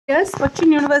Yes, Kochi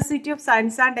University of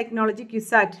Science and Technology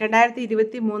CUSAT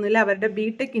 2023 അവരുടെ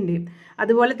Btech-ന്റെയും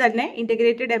അതുപോലെ തന്നെ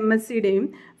ഇന്റഗ്രേറ്റഡ് MSc-യുടെയും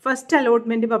ഫസ്റ്റ്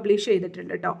അലോട്ട്മെന്റ് പബ്ലിഷ്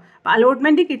ചെയ്തിട്ടുണ്ട് കേട്ടോ. അപ്പോൾ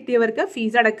അലോട്ട്മെന്റ് കിട്ടിയവർക്ക്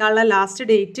ഫീസ് അടക്കാനുള്ള ലാസ്റ്റ്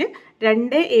ഡേറ്റ്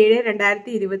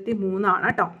 2/7/2023 ആണ്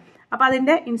കേട്ടോ. അപ്പോൾ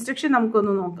അതിന്റെ ഇൻസ്ട്രക്ഷൻ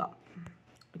നമുക്കൊന്ന് നോക്കാം.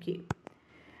 ഓക്കേ.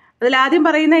 അതിൽ ആദ്യം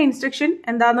പറയുന്ന ഇൻസ്ട്രക്ഷൻ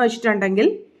എന്താണെന്ന് വെച്ചിട്ടുണ്ടെങ്കിൽ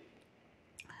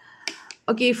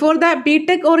Okay, for the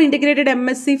Btech or integrated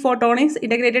MSc Photonics,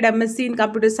 integrated MSc in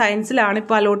Computer Science ലാണ്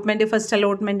ഇപ്പോൾ അലോട്ട്മെന്റ് ഫസ്റ്റ്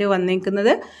അലോട്ട്മെന്റ്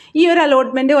വന്നേക്കുന്നത്. ഈ ഒരു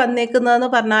അലോട്ട്മെന്റ് വന്നേക്കുന്നതെന്ന്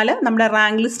പറഞ്ഞാൽ നമ്മുടെ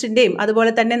റാങ്ക് ലിസ്റ്റിന്റെയും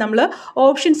അതുപോലെ തന്നെ നമ്മൾ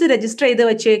ഓപ്ഷൻസ് രജിസ്റ്റർ ചെയ്ത്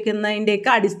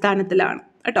വെച്ചേക്കുന്നതിൻ്റെയൊക്കെ അടിസ്ഥാനത്തിലാണ്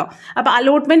കേട്ടോ. അപ്പോൾ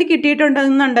അലോട്ട്മെന്റ്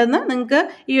കിട്ടിയിട്ടുണ്ടെന്നുണ്ടെന്ന് നിങ്ങൾക്ക്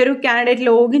ഈ ഒരു കാൻഡിഡേറ്റ്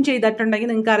ലോഗിൻ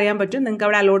ചെയ്തിട്ടുണ്ടെങ്കിൽ നിങ്ങൾക്ക് അറിയാൻ പറ്റും നിങ്ങൾക്ക്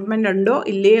അവിടെ അലോട്ട്മെന്റ് ഉണ്ടോ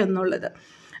ഇല്ലേ എന്നുള്ളത്.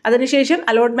 അതിനുശേഷം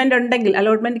അലോട്ട്മെന്റ് ഉണ്ടെങ്കിൽ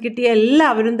അലോട്ട്മെന്റ് കിട്ടിയ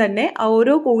എല്ലാവരും തന്നെ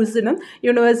ഓരോ കോഴ്സിനും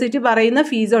യൂണിവേഴ്സിറ്റി പറയുന്ന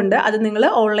ഫീസ് ഉണ്ട്. അത് നിങ്ങൾ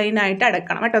ഓൺലൈനായിട്ട്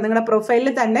അടക്കണം കേട്ടോ. നിങ്ങളുടെ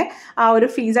പ്രൊഫൈലിൽ തന്നെ ആ ഒരു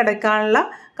ഫീസ് അടക്കാനുള്ള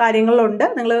കാര്യങ്ങളുണ്ട്.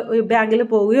 നിങ്ങൾ ബാങ്കിൽ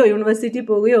പോവുകയോ യൂണിവേഴ്സിറ്റി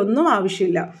പോവുകയോ ഒന്നും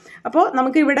ആവശ്യമില്ല. അപ്പോൾ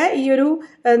നമുക്കിവിടെ ഈ ഒരു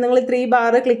നിങ്ങൾ 3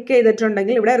 ബാർ ക്ലിക്ക്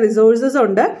ചെയ്തിട്ടുണ്ടെങ്കിൽ ഇവിടെ റിസോഴ്സസ്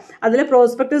ഉണ്ട്, അതിൽ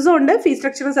പ്രോസ്പെക്ടസും ഉണ്ട്, ഫീസ്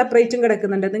സ്ട്രക്ചർ സെപ്പറേറ്റും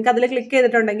കിടക്കുന്നുണ്ട്. നിങ്ങൾക്ക് അതിൽ ക്ലിക്ക്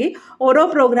ചെയ്തിട്ടുണ്ടെങ്കിൽ ഓരോ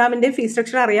പ്രോഗ്രാമിൻ്റെയും ഫീസ്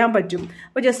സ്ട്രക്ചർ അറിയാൻ പറ്റും.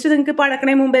 അപ്പോൾ ജസ്റ്റ് നിങ്ങൾക്ക് ഇപ്പോൾ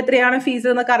അടക്കണേ മുമ്പ് എത്രയാണ് ഫീസ്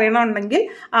എന്നൊക്കെ അറിയണമെന്നുണ്ടെങ്കിൽ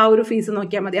ആ ഒരു ഫീസ്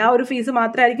നോക്കിയാൽ മതി. ആ ഒരു ഫീസ്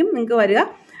മാത്രമായിരിക്കും നിങ്ങൾക്ക് വരിക.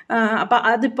 അപ്പോൾ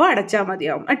അതിപ്പോൾ അടച്ചാൽ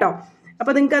മതിയാവും കേട്ടോ.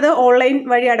 അപ്പോൾ നിങ്ങൾക്കത് ഓൺലൈൻ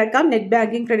വഴി അടക്കാം, net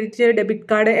banking, credit, debit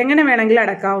card എങ്ങനെ വേണമെങ്കിലും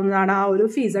അടക്കാവുന്നതാണ് ആ ഒരു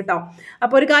ഫീസ് കേട്ടോ.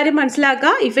 അപ്പോൾ ഒരു കാര്യം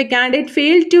മനസ്സിലാക്കുക, if A candidate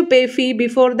fail to pay fee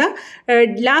before the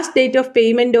last date of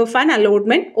payment of an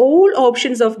allotment, all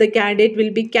options of the candidate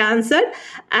will be cancelled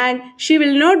and she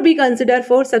will not be consider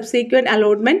four subsequent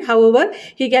allotment. However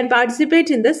he can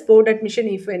participate in the spot admission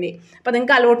if any. അപ്പോൾ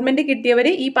നിങ്ങൾക്ക് allotment കിട്ടിയവർ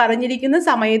ഈ പറഞ്ഞിരിക്കുന്ന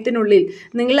സമയത്തിനുള്ളിൽ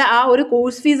നിങ്ങൾ ആ ഒരു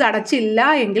course fees അടച്ചില്ല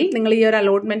എങ്കിൽ നിങ്ങൾ ഈ ഒരു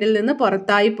അലോട്ട്മെന്റിൽ നിന്ന്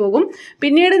പുറത്തായി പോകും.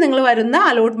 പിന്നീട് നിങ്ങൾ വരുന്ന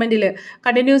അലോട്ട്മെന്റിൽ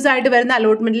കണ്ടിന്യൂസ് ആയിട്ട് വരുന്ന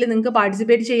അലോട്ട്മെന്റിൽ നിങ്ങൾക്ക്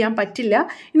പാർട്ടിസിപ്പേറ്റ് ചെയ്യാൻ പറ്റില്ല.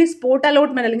 ഇനി സ്പോട്ട്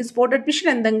അലോട്ട്മെന്റ് അല്ലെങ്കിൽ സ്പോട്ട് അഡ്മിഷൻ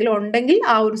എന്തെങ്കിലും ഉണ്ടെങ്കിൽ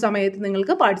ആ ഒരു സമയത്ത്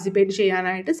നിങ്ങൾക്ക് പാർട്ടിസിപ്പേറ്റ്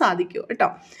ചെയ്യാനായിട്ട് സാധിക്കും കേട്ടോ.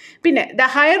 പിന്നെ the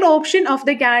higher option of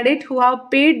the candidate who have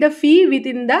paid the fee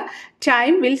within the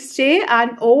time will stay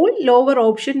and all lower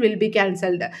option will be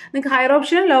cancelled. നിങ്ങൾക്ക് ഹയർ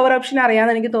ഓപ്ഷനും ലോവർ ഓപ്ഷനും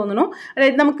അറിയാമെന്ന് എനിക്ക് തോന്നുന്നു.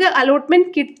 അതായത് നമുക്ക് അലോട്ട്മെന്റ്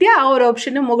കിട്ടിയ ആ ഒരു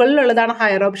ഓപ്ഷന് മുകളിലുള്ളതാണ്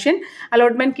ഹയർ ഓപ്ഷൻ,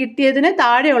 അലോട്ട്മെന്റ് കിട്ടിയതിന്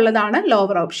താഴെയുള്ളതാണ്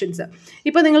ലോവർ ഓപ്ഷൻസ്.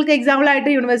 ഇപ്പോൾ നിങ്ങൾക്ക്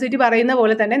എക്സാമ്പിളായിട്ട് യൂണിവേഴ്സിറ്റി പറയുന്ന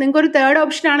പോലെ തന്നെ നിങ്ങൾക്ക് ഒരു തേർഡ്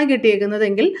ഓപ്ഷനാണ്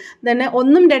കിട്ടിയേക്കുന്നതെങ്കിൽ തന്നെ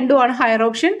 1ഉം 2ഉം ഹയർ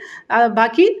ഓപ്ഷൻ,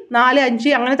 ബാക്കി 4, 5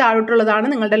 അങ്ങനെ താഴോട്ടുള്ളതാണ്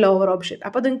നിങ്ങളുടെ ലോവർ ഓപ്ഷൻ.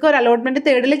 അപ്പോൾ നിങ്ങൾക്ക് ഒരു അലോട്ട്മെന്റ്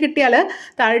തേർഡിൽ കിട്ടിയാൽ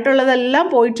താഴോട്ടുള്ളതെല്ലാം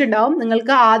പോയിട്ടുണ്ടാവും.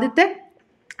 നിങ്ങൾക്ക് ആദ്യത്തെ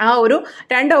ആ ഒരു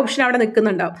 2 ഓപ്ഷൻ അവിടെ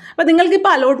നിൽക്കുന്നുണ്ടാവും. അപ്പോൾ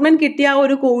നിങ്ങൾക്കിപ്പോൾ അലോട്ട്മെന്റ് കിട്ടിയ ആ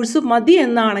ഒരു കോഴ്സ് മതി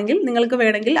എന്നാണെങ്കിൽ നിങ്ങൾക്ക്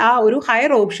വേണമെങ്കിൽ ആ ഒരു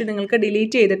ഹയർ ഓപ്ഷൻ നിങ്ങൾക്ക്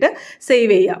ഡിലീറ്റ് ചെയ്തിട്ട്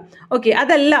സേവ് ചെയ്യാം. ഓക്കെ,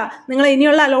 അതല്ല നിങ്ങൾ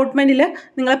ഇനിയുള്ള അലോട്ട്മെന്റിൽ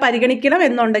നിങ്ങളെ പരിഗണിക്കണം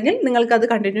എന്നുണ്ടെങ്കിൽ നിങ്ങൾക്കത്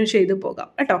കണ്ടിന്യൂ ചെയ്ത് പോകാം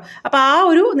കേട്ടോ. അപ്പോൾ ആ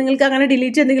ഒരു നിങ്ങൾക്ക് അങ്ങനെ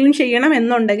ഡിലീറ്റ് എന്തെങ്കിലും ചെയ്യണം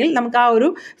എന്നുണ്ടെങ്കിൽ നമുക്ക് ആ ഒരു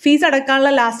ഫീസ്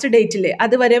അടക്കാനുള്ള ലാസ്റ്റ് ഡേറ്റില്ലേ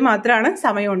അതുവരെ മാത്രമാണ്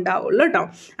സമയം ഉണ്ടാവുള്ളൂ കേട്ടോ.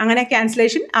 അങ്ങനെ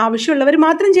ക്യാൻസലേഷൻ ആവശ്യമുള്ളവർ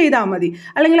മാത്രം ചെയ്താൽ മതി.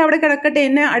 അല്ലെങ്കിൽ അവിടെ കിടക്കട്ടെ,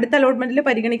 എന്നെ അടുത്ത അലോട്ട്മെന്റിൽ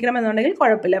പരിഗണിക്കണം എന്നുണ്ടെങ്കിൽ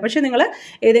കുഴപ്പമില്ല. പക്ഷേ നിങ്ങൾ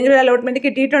ഏതെങ്കിലും ഒരു അലോട്ട്മെന്റ്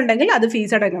കിട്ടിയിട്ടുണ്ടെങ്കിൽ അത്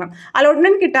ഫീസ് അടക്കണം.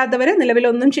 അലോട്ട്മെന്റ് കിട്ടാത്തവർ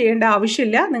നിലവിലൊന്നും ചെയ്യേണ്ട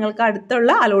ആവശ്യമില്ല. നിങ്ങൾക്ക്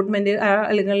അടുത്തുള്ള അലോട്ട്മെന്റ്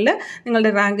അല്ലെങ്കിൽ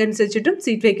നിങ്ങളുടെ റാങ്ക് അനുസരിച്ചിട്ടും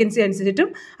സീറ്റ് വേക്കൻസി അനുസരിച്ചിട്ടും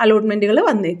അലോട്ട്മെന്റുകൾ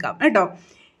വന്നേക്കാം കേട്ടോ.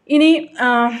 ഇനി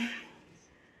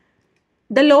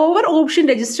the lower option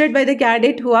registered by the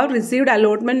candidate who have received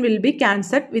allotment will be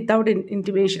cancelled without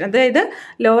intimation. അതായത്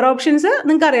ലോവർ ഓപ്ഷൻസ്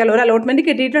നിങ്ങൾക്ക് അറിയാലോ, ഒരു അലോട്ട്മെന്റ്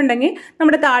കിട്ടിയിട്ടുണ്ടെങ്കിൽ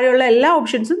നമ്മുടെ താഴെയുള്ള എല്ലാ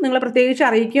ഓപ്ഷൻസും നിങ്ങൾ പ്രത്യേകിച്ച്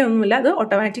അറിയിക്കുകയൊന്നുമില്ല, അത്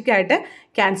ഓട്ടോമാറ്റിക്കായിട്ട്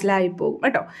ക്യാൻസൽ ആയി പോകും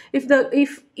കേട്ടോ.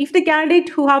 If the candidate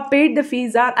who have paid the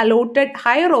fees are allotted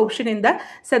higher option in the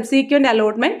subsequent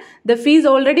allotment, the fees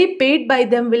already paid by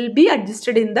them will be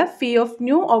adjusted in the fee of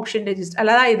new option register.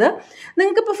 അതായത്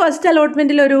നിങ്ങൾക്ക് ഇപ്പോൾ first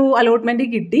അലോട്ട്മെന്റിൽ ഒരു allotment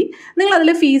കിട്ടി, നിങ്ങൾ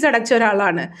അതിൽ fees അടച്ച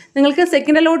ഒരാളാണ്. നിങ്ങൾക്ക്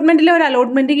സെക്കൻഡ് അലോട്ട്മെന്റിൽ ഒരു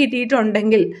അലോട്ട്മെന്റ്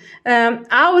കിട്ടിയിട്ടുണ്ടെങ്കിൽ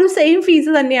ആ ഒരു സെയിം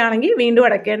ഫീസ് തന്നെയാണെങ്കിൽ വീണ്ടും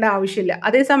അടയ്ക്കേണ്ട ആവശ്യമില്ല.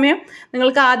 അതേസമയം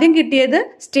നിങ്ങൾക്ക് ആദ്യം കിട്ടിയത്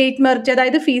സ്റ്റേറ്റ് മെറിറ്റ്,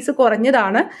 അതായത് ഫീസ്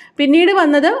കുറഞ്ഞതാണ്, പിന്നീട്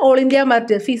വന്നത് ഓൾ ഇന്ത്യ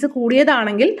മെറിറ്റ് ഫീസ്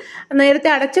കൂടിയതാണെങ്കിൽ നേരത്തെ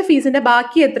അടച്ച ഫീസിന്റെ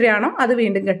ബാക്കി എത്രയാണോ അത്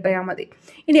വീണ്ടും കെട്ടിയാൽ മതി.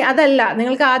 ഇനി അതല്ല,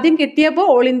 നിങ്ങൾക്ക് ആദ്യം കിട്ടിയപ്പോൾ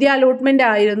ഓൾ ഇന്ത്യ അലോട്ട്മെന്റ്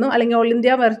ആയിരുന്നു അല്ലെങ്കിൽ ഓൾ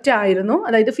ഇന്ത്യ മെറിറ്റ് ആയിരുന്നു,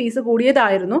 അതായത് ഫീസ്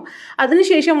കൂടിയതായിരുന്നു.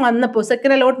 അതിനുശേഷം വന്നപ്പോൾ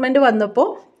സെക്കൻഡ് അലോട്ട്മെന്റ് വന്നപ്പോൾ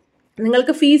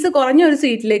നിങ്ങൾക്ക് ഫീസ് കുറഞ്ഞ ഒരു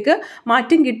സീറ്റിലേക്ക്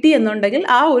മാറ്റം കിട്ടി എന്നുണ്ടെങ്കിൽ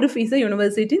ആ ഒരു ഫീസ്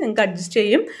യൂണിവേഴ്സിറ്റി നിങ്ങൾക്ക് അഡ്ജസ്റ്റ്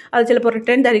ചെയ്യും. അത് ചിലപ്പോൾ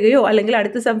റിട്ടേൺ തരികയോ അല്ലെങ്കിൽ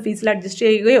അടുത്ത സം ഫീസിൽ അഡ്ജസ്റ്റ്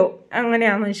ചെയ്യുകയോ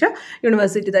അങ്ങനെയാണെന്ന് വെച്ചാൽ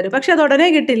യൂണിവേഴ്സിറ്റി തരും. പക്ഷെ അത് ഉടനെ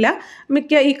കിട്ടില്ല,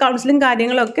 മിക്ക ഈ കൗൺസിലിംഗ്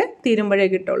കാര്യങ്ങളൊക്കെ തീരുമ്പോഴേ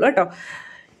കിട്ടുള്ളൂ കേട്ടോ.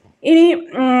 ഇനി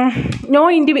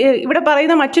ഇവിടെ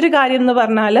പറയുന്ന മറ്റൊരു കാര്യം എന്ന്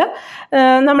പറഞ്ഞാൽ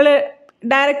നമ്മൾ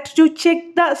direct to check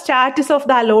the status of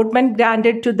the allotment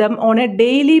granted to them on a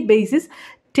daily basis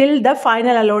till the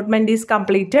final allotment is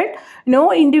completed. No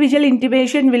individual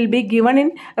intimation will be given in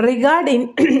regard in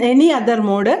any other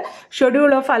mode.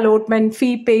 Schedule of allotment,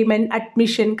 fee payment,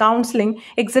 admission, counseling,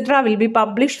 etc. will be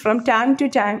published from time to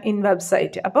time in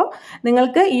website. അപ്പോൾ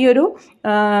നിങ്ങൾക്ക് ഈ ഒരു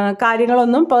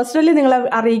കാര്യങ്ങളൊന്നും personally നിങ്ങളെ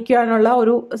അറിയിക്കാനുള്ള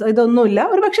ഒരു ഇതൊന്നുമില്ല.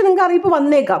 ഒരു പക്ഷേ നിങ്ങൾക്ക് അറിയിപ്പ്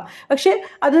വന്നേക്കാം, പക്ഷേ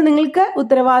അത് നിങ്ങൾക്ക്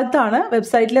ഉത്തരവാദിത്തമാണ്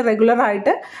വെബ്സൈറ്റിൽ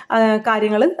റെഗുലറായിട്ട്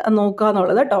കാര്യങ്ങൾ നോക്കുക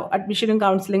എന്നുള്ളത് കേട്ടോ. അഡ്മിഷനും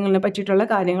കൗൺസിലിങ്ങിനെ പറ്റിയിട്ടുള്ള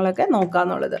കാര്യങ്ങളൊക്കെ നോക്കുക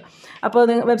എന്നുള്ളത്. അപ്പോൾ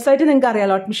വെബ്സൈറ്റ് നിങ്ങൾക്ക്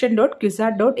അറിയാമല്ലോ,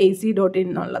 admission.CUSAT.ac.in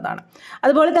എന്നുള്ളതാണ്.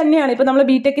 അതുപോലെ തന്നെയാണ് ഇപ്പോൾ നമ്മൾ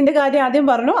ബിടെക്കിൻ്റെ കാര്യം ആദ്യം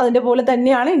പറഞ്ഞു, അതിൻ്റെ പോലെ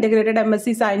തന്നെയാണ് ഇൻ്റഗ്രേറ്റഡ് MSc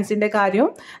സയൻസിൻ്റെ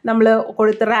കാര്യവും. നമ്മൾ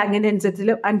കൊടുത്ത റാങ്കിൻ്റെ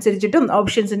അനുസരിച്ചിട്ടും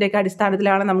ഓപ്ഷൻസിൻ്റെ ഒക്കെ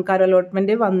അടിസ്ഥാനത്തിലാണ് നമുക്ക് ആ ഒരു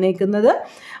അലോട്ട്മെൻറ്റ് വന്നേക്കുന്നത്.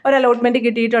 ഒരു അലോട്ട്മെൻറ്റ്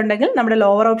കിട്ടിയിട്ടുണ്ടെങ്കിൽ നമ്മുടെ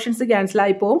ലോവർ ഓപ്ഷൻസ്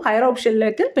ക്യാൻസലായി പോകും, ഹയർ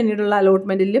ഓപ്ഷനിലേക്ക് പിന്നീടുള്ള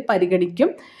അലോട്ട്മെൻറ്റിൽ പരിഗണിക്കും.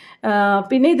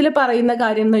 പിന്നെ ഇതിൽ പറയുന്ന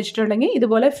കാര്യം എന്ന് വെച്ചിട്ടുണ്ടെങ്കിൽ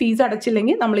ഇതുപോലെ ഫീസ്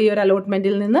അടച്ചില്ലെങ്കിൽ നമ്മൾ ഈ ഒരു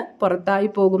അലോട്ട്മെൻറ്റിൽ നിന്ന് പുറത്തായി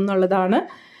പോകും എന്നുള്ളതാണ്.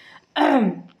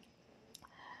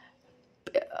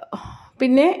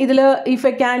 പിന്നെ ഇതിൽ if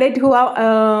A candidate who have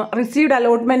received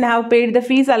allotment have paid the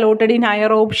fees allotted in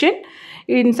higher option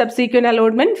in subsequent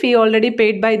allotment, fee already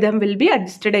paid by them will be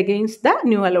adjusted against the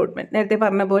new allotment. നേരത്തെ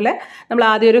പറഞ്ഞ പോലെ നമ്മൾ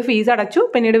ആദ്യം ഒരു ഫീസ് അടച്ചു,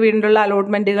 പിന്നീട് വീണ്ടുള്ള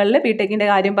അലോട്ട്മെൻറ്റുകളിൽ ബിടെക്കിൻ്റെ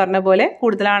കാര്യം പറഞ്ഞ പോലെ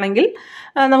കൂടുതലാണെങ്കിൽ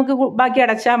നമുക്ക് ബാക്കി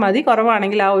അടച്ചാൽ മതി,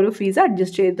 കുറവാണെങ്കിൽ ആ ഒരു ഫീസ്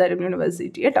അഡ്ജസ്റ്റ് ചെയ്ത് തരും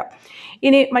യൂണിവേഴ്സിറ്റി കേട്ടോ.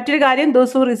 ഇനി മറ്റൊരു കാര്യം,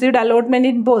 those who received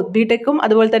allotment in both ബിടെക്കും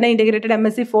അതുപോലെ തന്നെ ഇൻ്റഗ്രേറ്റഡ്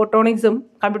MSc ഫോട്ടോണിക്സും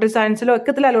കമ്പ്യൂട്ടർ സയൻസിലും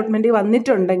ഒക്കത്തിൽ അലോട്ട്മെൻറ്റ്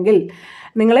വന്നിട്ടുണ്ടെങ്കിൽ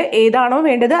നിങ്ങൾ ഏതാണോ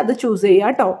വേണ്ടത് അത് ചൂസ് ചെയ്യുക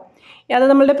കേട്ടോ. അത്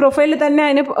നമ്മളുടെ പ്രൊഫൈലിൽ തന്നെ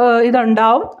അതിന്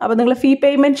ഇതുണ്ടാവും. അപ്പോൾ നിങ്ങൾ ഫീ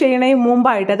പേയ്മെൻറ്റ് ചെയ്യണതിന്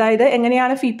മുമ്പായിട്ട്, അതായത്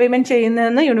എങ്ങനെയാണ് ഫീ പേയ്മെൻറ്റ്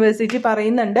ചെയ്യുന്നതെന്ന് യൂണിവേഴ്സിറ്റി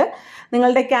പറയുന്നുണ്ട്.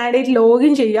 നിങ്ങളുടെ കാൻഡിഡേറ്റ്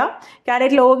ലോഗിൻ ചെയ്യുക.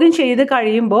 കാൻഡിഡേറ്റ് ലോഗിൻ ചെയ്ത്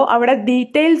കഴിയുമ്പോൾ അവിടെ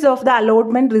details of the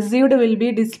allotment received will be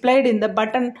displayed in the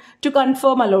button to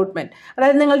confirm allotment.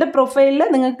 അതായത് നിങ്ങളുടെ പ്രൊഫൈലിൽ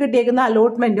നിങ്ങൾക്ക് കിട്ടിയേക്കുന്ന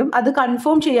അലോട്ട്മെൻറ്റും അത്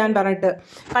കൺഫേം ചെയ്യാൻ പറഞ്ഞിട്ട്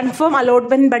കൺഫേം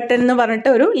അലോട്ട്മെൻറ്റ് ബട്ടൺ എന്ന്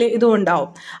പറഞ്ഞിട്ട് ഒരു ഇതും ഉണ്ടാവും.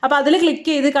 അപ്പോൾ അതിൽ ക്ലിക്ക്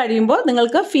ചെയ്ത് കഴിയുമ്പോൾ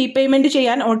നിങ്ങൾക്ക് ഫീ പേയ്മെൻറ്റ്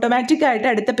ചെയ്യാൻ ഓട്ടോമാറ്റിക്കായിട്ട്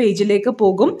അടുത്ത പേജിലേക്ക്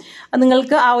പോകും.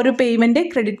 നിങ്ങൾക്ക് ആ ഒരു പേയ്മെൻറ്റ്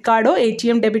ക്രെഡിറ്റ് കാർഡോ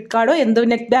ATM ഡെബിറ്റ് കാർഡോ എന്തോ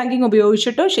നെറ്റ് ബാങ്കിങ്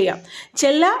ഉപയോഗിച്ചിട്ടോ ചെയ്യാം.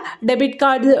 ചില ഡെബിറ്റ്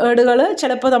കാർഡുകൾ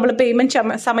ചിലപ്പോൾ നമ്മൾ പേയ്മെൻറ്റ്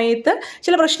സമയത്ത്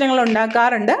ചില പ്രശ്നങ്ങൾ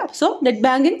ഉണ്ടാക്കാറുണ്ട്. സോ നെറ്റ്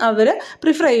ബാങ്കിങ് അവർ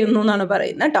പ്രിഫർ ചെയ്യുന്നു എന്നാണ്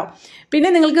പറയുന്നത് കേട്ടോ. പിന്നെ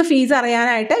നിങ്ങൾക്ക് ഫീസ്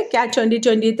അറിയാനായിട്ട് CAT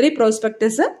 2023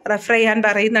 പ്രോസ്പെക്ടസ് റെഫർ ചെയ്യാൻ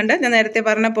പറയുന്നുണ്ട്. ഞാൻ നേരത്തെ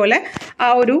പറഞ്ഞ പോലെ ആ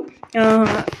ഒരു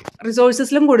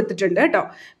റിസോഴ്സസിലും കൊടുത്തിട്ടുണ്ട് കേട്ടോ.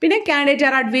 പിന്നെ candidate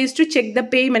R advice to check the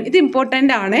payment. ഇത്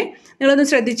ഇമ്പോർട്ടൻ്റ് ആണ്, നിങ്ങളൊന്ന്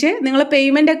ശ്രദ്ധിച്ച്. നിങ്ങൾ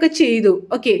പേയ്മെൻ്റ് ഒക്കെ ചെയ്തു,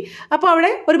 ഓക്കെ, അപ്പോൾ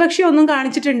അവിടെ ഒരു പക്ഷേ ഒന്നും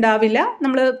കാണിച്ചിട്ടുണ്ടാവില്ല,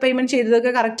 നമ്മൾ പേയ്മെൻറ്റ്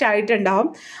ചെയ്തതൊക്കെ കറക്റ്റ് ആയിട്ടുണ്ടാവും.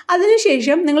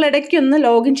 അതിനുശേഷം നിങ്ങൾ ഇടയ്ക്കൊന്ന്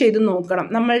ലോഗിൻ ചെയ്ത് നോക്കണം.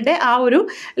 നമ്മളുടെ ആ ഒരു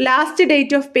ലാസ്റ്റ്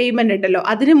ഡേറ്റ് ഓഫ് പേയ്മെൻറ്റ് ഉണ്ടല്ലോ,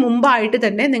 അതിന് മുമ്പായിട്ട്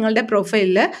തന്നെ നിങ്ങളുടെ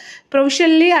പ്രൊഫൈലിൽ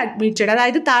പ്രൊവിഷണലി അഡ്മിറ്റഡ്,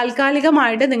 അതായത്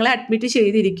താൽക്കാലികമായിട്ട് നിങ്ങളെ അഡ്മിറ്റ്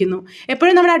ചെയ്തിരിക്കുന്നു.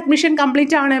 എപ്പോഴും നമ്മുടെ അഡ്മിഷൻ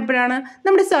കംപ്ലീറ്റ് ആണ് എപ്പോഴാണ്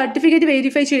നമ്മുടെ സർട്ടിഫിക്കറ്റ്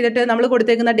വെരിഫൈ ചെയ്തിട്ട് നമ്മൾ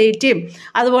കൊടുത്തേക്കുന്ന ഡേറ്റയും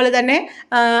അതുപോലെ തന്നെ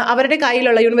അവരുടെ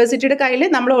കയ്യിലുള്ള യൂണിവേഴ്സിറ്റിയുടെ കയ്യിൽ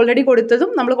നമ്മൾ ഓൾറെഡി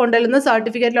കൊടുത്തതും നമ്മൾ കൊണ്ടുവരുന്ന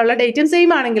സർട്ടിഫിക്കറ്റിലുള്ള ഡേറ്റും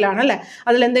സെയിം ആണെങ്കിലാണ് അല്ലേ.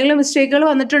 അതിലെന്തെങ്കിലും മിസ്റ്റേക്കുകൾ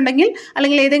വന്നിട്ടുണ്ടെങ്കിൽ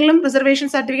അല്ലെങ്കിൽ ഏതെങ്കിലും റിസർവേഷൻ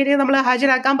സർട്ടിഫിക്കറ്റ് നമ്മൾ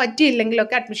ഹാജരാക്കാൻ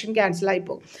പറ്റിയില്ലെങ്കിലൊക്കെ അഡ്മിഷൻ ക്യാൻസലായി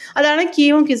പോകും. അതാണ്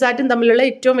കീമും ക്യുസാറ്റും തമ്മിലുള്ള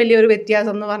ഏറ്റവും വലിയൊരു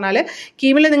വ്യത്യാസം എന്ന് പറഞ്ഞാൽ,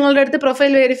 കീമിൽ നിങ്ങളുടെ അടുത്ത്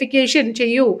പ്രൊഫൈൽ വെരിഫിക്കേഷൻ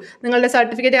ചെയ്യൂ, നിങ്ങളുടെ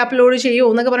സർട്ടിഫിക്കറ്റ് അപ്ലോഡ് ചെയ്യൂ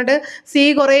എന്നൊക്കെ പറഞ്ഞിട്ട്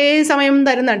കുറേ സമയം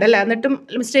തരുന്നുണ്ട് അല്ലേ. എന്നിട്ടും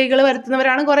മിസ്റ്റേക്കുകൾ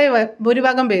വരുത്തുന്നവരാണ്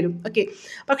ഭൂരിഭാഗം പേരും, ഓക്കെ.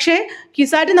 പക്ഷേ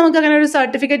ക്യുസാറ്റ് നമുക്ക് അങ്ങനെ ഒരു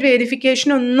സർട്ടിഫിക്കറ്റ് വെരിഫിക്കേഷൻ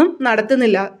ഒന്നും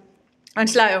നടത്തുന്നില്ല,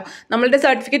 മനസ്സിലായോ. നമ്മളുടെ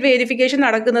സർട്ടിഫിക്കറ്റ് വെരിഫിക്കേഷൻ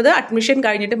നടക്കുന്നത് അഡ്മിഷൻ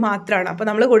കഴിഞ്ഞിട്ട് മാത്രമാണ്. അപ്പോൾ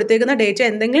നമ്മൾ കൊടുത്തേക്കുന്ന ഡേറ്റ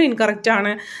എന്തെങ്കിലും ഇൻകറക്റ്റ്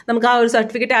ആണ്, നമുക്ക് ആ ഒരു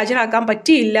സർട്ടിഫിക്കറ്റ് ഹാജരാക്കാൻ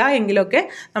പറ്റിയില്ല എങ്കിലൊക്കെ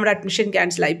നമ്മുടെ അഡ്മിഷൻ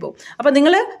ക്യാൻസലായി പോകും. അപ്പോൾ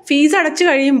നിങ്ങൾ ഫീസ് അടച്ചു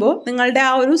കഴിയുമ്പോൾ നിങ്ങളുടെ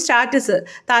ആ ഒരു സ്റ്റാറ്റസ്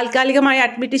താൽക്കാലികമായി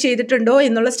അഡ്മിറ്റ് ചെയ്തിട്ടുണ്ടോ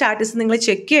എന്നുള്ള സ്റ്റാറ്റസ് നിങ്ങൾ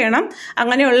ചെക്ക് ചെയ്യണം.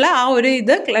 അങ്ങനെയുള്ള ആ ഒരു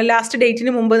ഇത് ലാസ്റ്റ്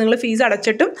ഡേറ്റിന് മുമ്പ് നിങ്ങൾ ഫീസ്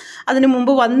അടച്ചിട്ടും അതിന്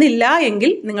മുമ്പ് വന്നില്ല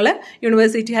എങ്കിൽ നിങ്ങൾ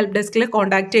യൂണിവേഴ്സിറ്റി ഹെൽപ്പ് ഡെസ്കിൽ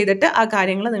കോൺടാക്ട് ചെയ്തിട്ട് ആ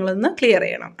കാര്യങ്ങൾ നിങ്ങളൊന്ന് ക്ലിയർ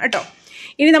ചെയ്യണം കേട്ടോ.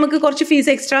 ഇനി നമുക്ക് കുറച്ച് ഫീസ്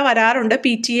എക്സ്ട്രാ വരാറുണ്ട്.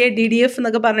 PTA DDF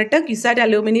എന്നൊക്കെ പറഞ്ഞിട്ട് ക്യുസാറ്റ്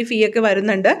അലൂമിനി ഫീ ഒക്കെ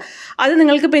വരുന്നുണ്ട്. അത്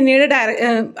നിങ്ങൾക്ക് പിന്നീട്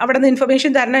അവിടെ നിന്ന്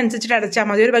ഇൻഫർമേഷൻ തരണ അനുസരിച്ചിട്ട് അടച്ചാൽ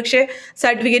മതി. ഒരു പക്ഷേ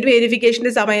സർട്ടിഫിക്കറ്റ്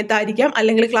വെരിഫിക്കേഷൻ്റെ സമയത്തായിരിക്കാം,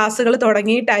 അല്ലെങ്കിൽ ക്ലാസ്സുകൾ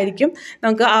തുടങ്ങിയിട്ടായിരിക്കും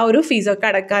നമുക്ക് ആ ഒരു ഫീസൊക്കെ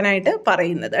അടക്കാനായിട്ട്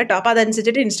പറയുന്നത് കേട്ടോ. അപ്പോൾ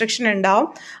അതനുസരിച്ചിട്ട് ഇൻസ്ട്രക്ഷൻ ഉണ്ടാവും.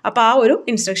 അപ്പോൾ ആ ഒരു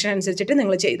ഇൻസ്ട്രക്ഷൻ അനുസരിച്ചിട്ട്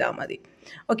നിങ്ങൾ ചെയ്താൽ മതി.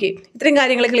 ഓക്കെ, ഇത്രയും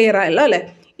കാര്യങ്ങൾ ക്ലിയർ ആയല്ലോ അല്ലേ.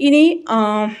 ഇനി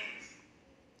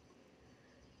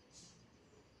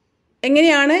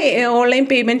എങ്ങനെയാണ് ഓൺലൈൻ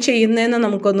പേയ്മെൻറ്റ് ചെയ്യുന്നതെന്ന്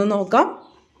നമുക്കൊന്ന് നോക്കാം.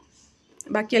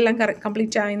 ബാക്കിയെല്ലാം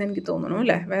കംപ്ലീറ്റ് ആയെന്ന് എനിക്ക് തോന്നുന്നു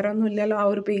അല്ലേ, വേറെ ഒന്നും ഇല്ലല്ലോ ആ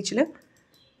ഒരു പേജിൽ.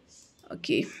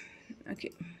 ഓക്കെ.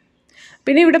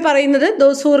 പിന്നെ ഇവിടെ പറയുന്നത്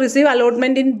those who receive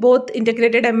allotment in both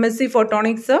integrated MSc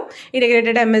photonics,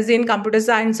 integrated MSc in computer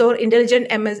science or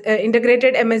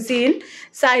integrated MSc in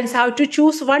science have to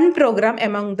choose one program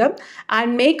among them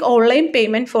and make online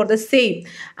payment for the same,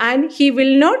 and he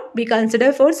will not be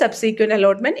considered for subsequent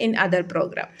allotment in other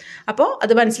program. അപ്പോൾ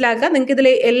അത് മനസ്സിലാക്കുക. നിങ്ങൾക്ക് ഇതിൽ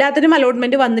എല്ലാത്തിനും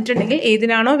allotment വന്നിട്ടുണ്ടെങ്കിൽ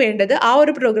ഏതിനാണോ വേണ്ടത് ആ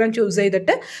ഒരു പ്രോഗ്രാം ചൂസ്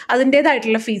ചെയ്തിട്ട്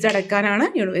അതിൻ്റേതായിട്ടുള്ള ഫീസ് അടയ്ക്കാനാണ്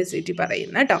യൂണിവേഴ്സിറ്റി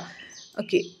പറയുന്നത് കേട്ടോ.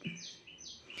 ഓക്കെ,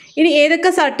 ഇനി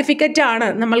ഏതൊക്കെ സർട്ടിഫിക്കറ്റ് ആണ്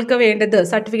നമ്മൾക്ക് വേണ്ടത്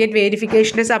സർട്ടിഫിക്കറ്റ്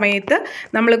വെരിഫിക്കേഷൻ്റെ സമയത്ത്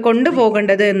നമ്മൾ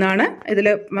കൊണ്ടുപോകേണ്ടത് എന്നാണ് ഇതിൽ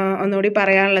ഒന്നുകൂടി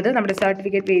പറയാനുള്ളത്. നമ്മുടെ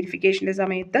സർട്ടിഫിക്കറ്റ് വെരിഫിക്കേഷൻ്റെ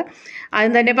സമയത്ത്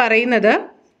ആദ്യം തന്നെ പറയുന്നത്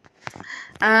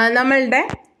നമ്മളുടെ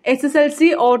SSLC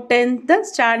or 10th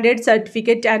standard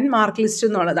certificate and mark list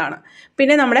എന്നുള്ളതാണ്.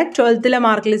 പിന്നെ നമ്മുടെ 12th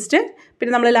മാർക്ക് ലിസ്റ്റ്,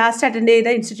 പിന്നെ നമ്മൾ ലാസ്റ്റ് അറ്റൻഡ് ചെയ്ത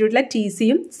ഇൻസ്റ്റിറ്റ്യൂട്ടിലെ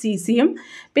TCയും CCയും,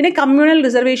 പിന്നെ കമ്മ്യൂണൽ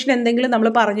റിസർവേഷൻ എന്തെങ്കിലും നമ്മൾ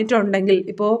പറഞ്ഞിട്ടുണ്ടെങ്കിൽ,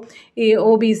 ഇപ്പോൾ ഈ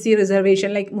OBC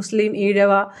റിസർവേഷൻ ലൈക്ക് മുസ്ലിം,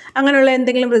 ഈഴവ അങ്ങനെയുള്ള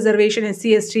എന്തെങ്കിലും റിസർവേഷൻ,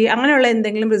 SC ST അങ്ങനെയുള്ള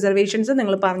എന്തെങ്കിലും റിസർവേഷൻസ്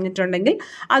നിങ്ങൾ പറഞ്ഞിട്ടുണ്ടെങ്കിൽ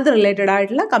അത് റിലേറ്റഡ്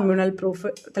ആയിട്ടുള്ള കമ്മ്യൂണൽ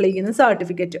പ്രൂഫ് തെളിയിക്കുന്ന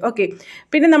സർട്ടിഫിക്കറ്റ്. ഓക്കെ,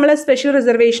 പിന്നെ നമ്മൾ സ്പെഷ്യൽ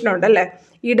റിസർവേഷൻ ഉണ്ട് അല്ലേ,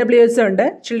 EWS ഉണ്ട്,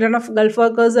 ചിൽഡ്രൻ ഓഫ് ഗൾഫ്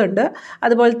വർക്കേഴ്സ് ഉണ്ട്,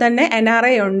 അതുപോലെ തന്നെ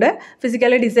NRI ഉണ്ട്,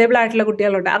 ഫിസിക്കലി ഡിസേബിൾ ആയിട്ടുള്ള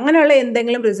കുട്ടികളുണ്ട്. അങ്ങനെയുള്ള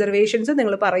എന്തെങ്കിലും റിസർവേഷൻസ്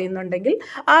നിങ്ങൾ പറയുന്നുണ്ടെങ്കിൽ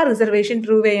ആ റിസർവേഷൻ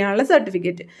പ്രൂവ് ചെയ്യാനുള്ള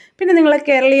സർട്ടിഫിക്കറ്റ്. പിന്നെ നിങ്ങൾ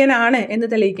കേരളീയൻ ആണ് എന്ന്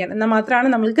തെളിയിക്കാൻ, എന്നാൽ മാത്രമാണ്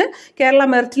നമ്മൾക്ക് കേരള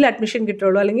മെറിറ്റിൽ അഡ്മിഷൻ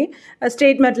കിട്ടുള്ളൂ, അല്ലെങ്കിൽ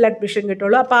സ്റ്റേറ്റ് മെറിറ്റിൽ അഡ്മിഷൻ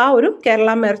കിട്ടുള്ളൂ. അപ്പോൾ ആ ഒരു കേരള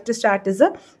മെറിറ്റ് സ്റ്റാറ്റസ്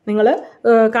നിങ്ങൾ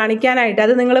കാണിക്കാനായിട്ട്,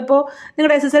 അത് നിങ്ങളിപ്പോൾ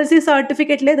നിങ്ങളുടെ SSLC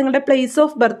സർട്ടിഫിക്കറ്റിൽ നിങ്ങളുടെ പ്ലേസ്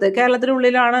ഓഫ് ബർത്ത്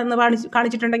കേരളത്തിനുള്ളിലാണ് എന്ന്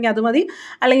കാണിച്ചിട്ടുണ്ടെങ്കിൽ അത് മതി,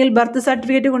 അല്ലെങ്കിൽ ബർത്ത്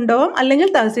സർട്ടിഫിക്കറ്റ് കൊണ്ടുപോകാം, അല്ലെങ്കിൽ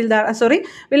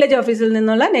വില്ലേജ് ഓഫീസിൽ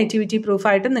നിന്നുള്ള നേറ്റിവിറ്റി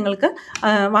പ്രൂഫായിട്ടും നിങ്ങൾക്ക്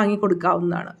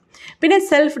വാങ്ങിക്കൊടുക്കാവുന്നതാണ്. പിന്നെ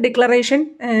സെൽഫ് ഡിക്ലറേഷൻ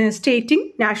സ്റ്റേറ്റിംഗ്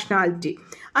നാഷണാലിറ്റി,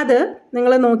 അത്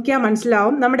നിങ്ങൾ നോക്കിയാൽ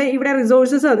മനസ്സിലാവും. നമ്മുടെ ഇവിടെ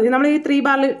റിസോഴ്സസ്, നമ്മൾ ഈ 3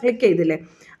 ബാറിൽ ക്ലിക്ക് ചെയ്തില്ലേ,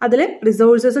 അതിൽ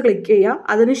റിസോഴ്സസ് ക്ലിക്ക് ചെയ്യുക.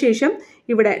 അതിനുശേഷം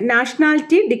ഇവിടെ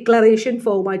നാഷണാലിറ്റി ഡിക്ലറേഷൻ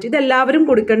ഫോർമാറ്റ്, ഇതെല്ലാവരും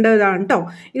കൊടുക്കേണ്ടതാണ് കേട്ടോ.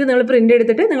 ഇത് നിങ്ങൾ പ്രിൻ്റ്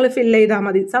എടുത്തിട്ട് നിങ്ങൾ ഫില്ല് ചെയ്താൽ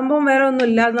മതി. സംഭവം വേറെ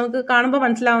ഒന്നുമില്ല, നമുക്ക് കാണുമ്പോൾ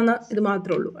മനസ്സിലാവുന്ന ഇത്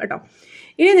മാത്രമേ ഉള്ളൂ കേട്ടോ.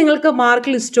 ഇനി നിങ്ങൾക്ക്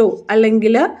മാർക്ക് ലിസ്റ്റോ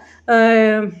അല്ലെങ്കിൽ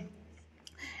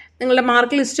നിങ്ങളുടെ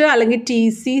മാർക്ക് ലിസ്റ്റ് അല്ലെങ്കിൽ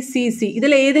TC CC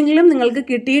ഇതിലേതെങ്കിലും നിങ്ങൾക്ക്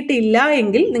കിട്ടിയിട്ടില്ല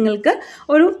എങ്കിൽ നിങ്ങൾക്ക്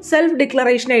ഒരു സെൽഫ്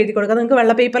ഡിക്ലറേഷൻ എഴുതി കൊടുക്കുക. നിങ്ങൾക്ക്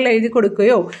വെള്ള പേപ്പറിൽ എഴുതി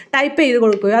കൊടുക്കുകയോ ടൈപ്പ് ചെയ്ത്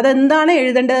കൊടുക്കുകയോ അതെന്താണ്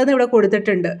എഴുതേണ്ടതെന്ന് ഇവിടെ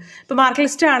കൊടുത്തിട്ടുണ്ട്. ഇപ്പോൾ മാർക്ക്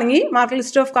ലിസ്റ്റ് ആണെങ്കിൽ mark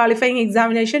list of qualifying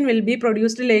examination will be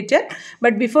produced later,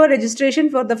 but before registration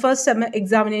for the first sem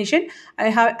examination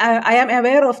I am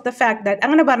aware of the fact that,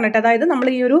 അങ്ങനെ പറഞ്ഞിട്ട്, അതായത് നമ്മൾ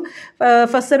ഈ ഒരു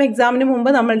ഫസ്റ്റ് സെം എക്സാമിന്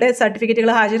മുമ്പ് നമ്മളുടെ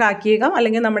സർട്ടിഫിക്കറ്റുകൾ ഹാജരാക്കിയേക്കാം,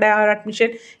 അല്ലെങ്കിൽ നമ്മുടെ ആ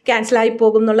അഡ്മിഷൻ ക്യാൻസലായി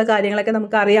പോകും എന്നുള്ള കാര്യങ്ങളൊക്കെ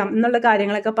നമുക്കറിയാം എന്നുള്ള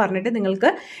കാര്യങ്ങളൊക്കെ പറഞ്ഞിട്ട് നിങ്ങൾക്ക്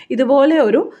ഇതുപോലെ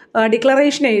ഒരു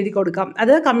ഡിക്ലറേഷൻ എഴുതി കൊടുക്കാം.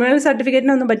 അത് കമ്മ്യൂണൽ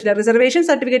സർട്ടിഫിക്കറ്റിനൊന്നും പറ്റില്ല, റിസർവേഷൻ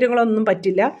സർട്ടിഫിക്കറ്റുകളൊന്നും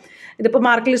പറ്റില്ല. ഇതിപ്പോൾ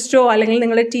മാർക്ക് ലിസ്റ്റോ അല്ലെങ്കിൽ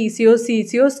നിങ്ങളുടെ TCയോ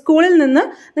CCയോ സ്കൂളിൽ നിന്ന്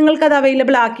നിങ്ങൾക്കത്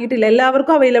അവൈലബിൾ ആക്കിയിട്ടില്ല,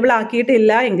 എല്ലാവർക്കും അവൈലബിൾ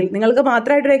ആക്കിയിട്ടില്ല എങ്കിൽ, നിങ്ങൾക്ക്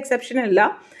മാത്രമായിട്ടൊരു എക്സെപ്ഷൻ അല്ല,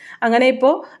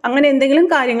 അങ്ങനെ എന്തെങ്കിലും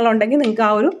കാര്യങ്ങളുണ്ടെങ്കിൽ നിങ്ങൾക്ക്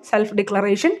ആ ഒരു സെൽഫ്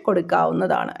ഡിക്ലറേഷൻ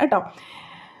കൊടുക്കാവുന്നതാണ് കേട്ടോ.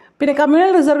 പിന്നെ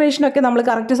കമ്മ്യൂണൽ റിസർവേഷനൊക്കെ നമ്മൾ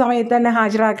കറക്റ്റ് സമയത്ത് തന്നെ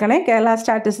ഹാജരാക്കണേ. കേരള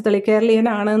സ്റ്റാറ്റസ്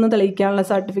കേരളീയനാണെന്ന് തെളിയിക്കാനുള്ള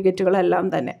സർട്ടിഫിക്കറ്റുകളെല്ലാം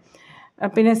തന്നെ.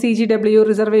 പിന്നെ CGW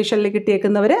റിസർവേഷനിൽ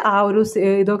കിട്ടിയേക്കുന്നവർ ആ ഒരു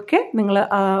ഇതൊക്കെ നിങ്ങൾ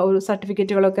ഒരു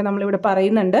സർട്ടിഫിക്കറ്റുകളൊക്കെ നമ്മളിവിടെ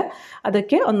പറയുന്നുണ്ട്,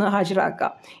 അതൊക്കെ ഒന്ന്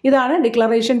ഹാജരാക്കാം. ഇതാണ്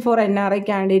ഡിക്ലറേഷൻ ഫോർ NRI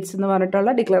കാൻഡിഡേറ്റ്സ് എന്ന്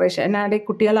പറഞ്ഞിട്ടുള്ള ഡിക്ലറേഷൻ. NRI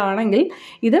കുട്ടികളാണെങ്കിൽ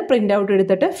ഇത് പ്രിൻ്റ് ഔട്ട്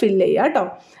എടുത്തിട്ട് ഫില്ല് ചെയ്യുക കേട്ടോ.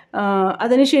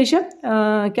 അതിനുശേഷം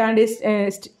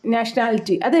കാൻഡിഡേറ്റ്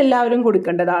നാഷണാലിറ്റി അതെല്ലാവരും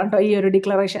കൊടുക്കേണ്ടതാണ് കേട്ടോ. ഈ ഒരു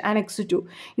ഡിക്ലറേഷൻ ആനെക്സ് 2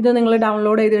 ഇത് നിങ്ങൾ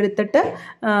ഡൗൺലോഡ് ചെയ്തെടുത്തിട്ട്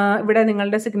ഇവിടെ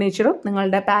നിങ്ങളുടെ സിഗ്നേച്ചറും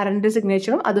നിങ്ങളുടെ പാരൻ്റ്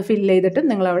സിഗ്നേച്ചറും അത് ഫില്ല് ചെയ്തിട്ട്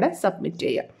നിങ്ങളവിടെ സബ്മിറ്റ്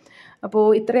ചെയ്യുക. അപ്പോൾ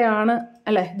ഇത്രയാണ്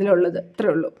അല്ലേ ഇതിലുള്ളത്,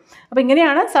 ഇത്രയേ ഉള്ളൂ. അപ്പോൾ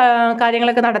ഇങ്ങനെയാണ്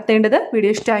കാര്യങ്ങളൊക്കെ നടത്തേണ്ടത്.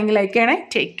 വീഡിയോ ഇഷ്ടമായെങ്കിൽ ലൈക്ക് ചെയ്യണേ.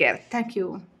 Take care. Thank you.